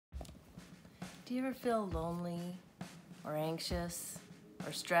Do you ever feel lonely or anxious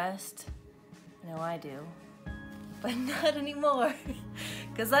or stressed? I know I do, but not anymore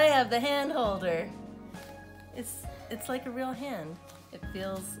because I have the hand holder. It's like a real hand. It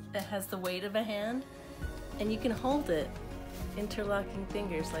has the weight of a hand, and you can hold it, interlocking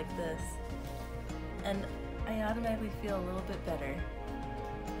fingers like this. And I automatically feel a little bit better.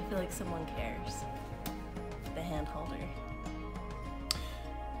 I feel like someone cares. The hand holder.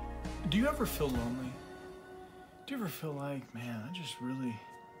 Do you ever feel lonely? Do you ever feel like, man, I just really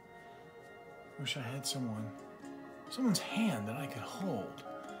wish I had someone's hand that I could hold?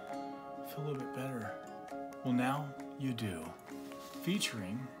 Feel a little bit better. Well, now you do.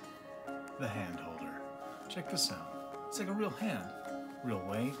 Featuring the hand holder. Check this out. It's like a real hand. Real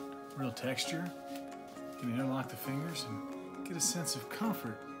weight, real texture. You can interlock the fingers and get a sense of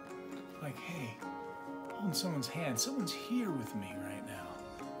comfort. Like, hey, holding someone's hand. Someone's here with me right now.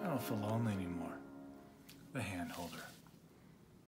 I don't feel lonely anymore. The hand holder.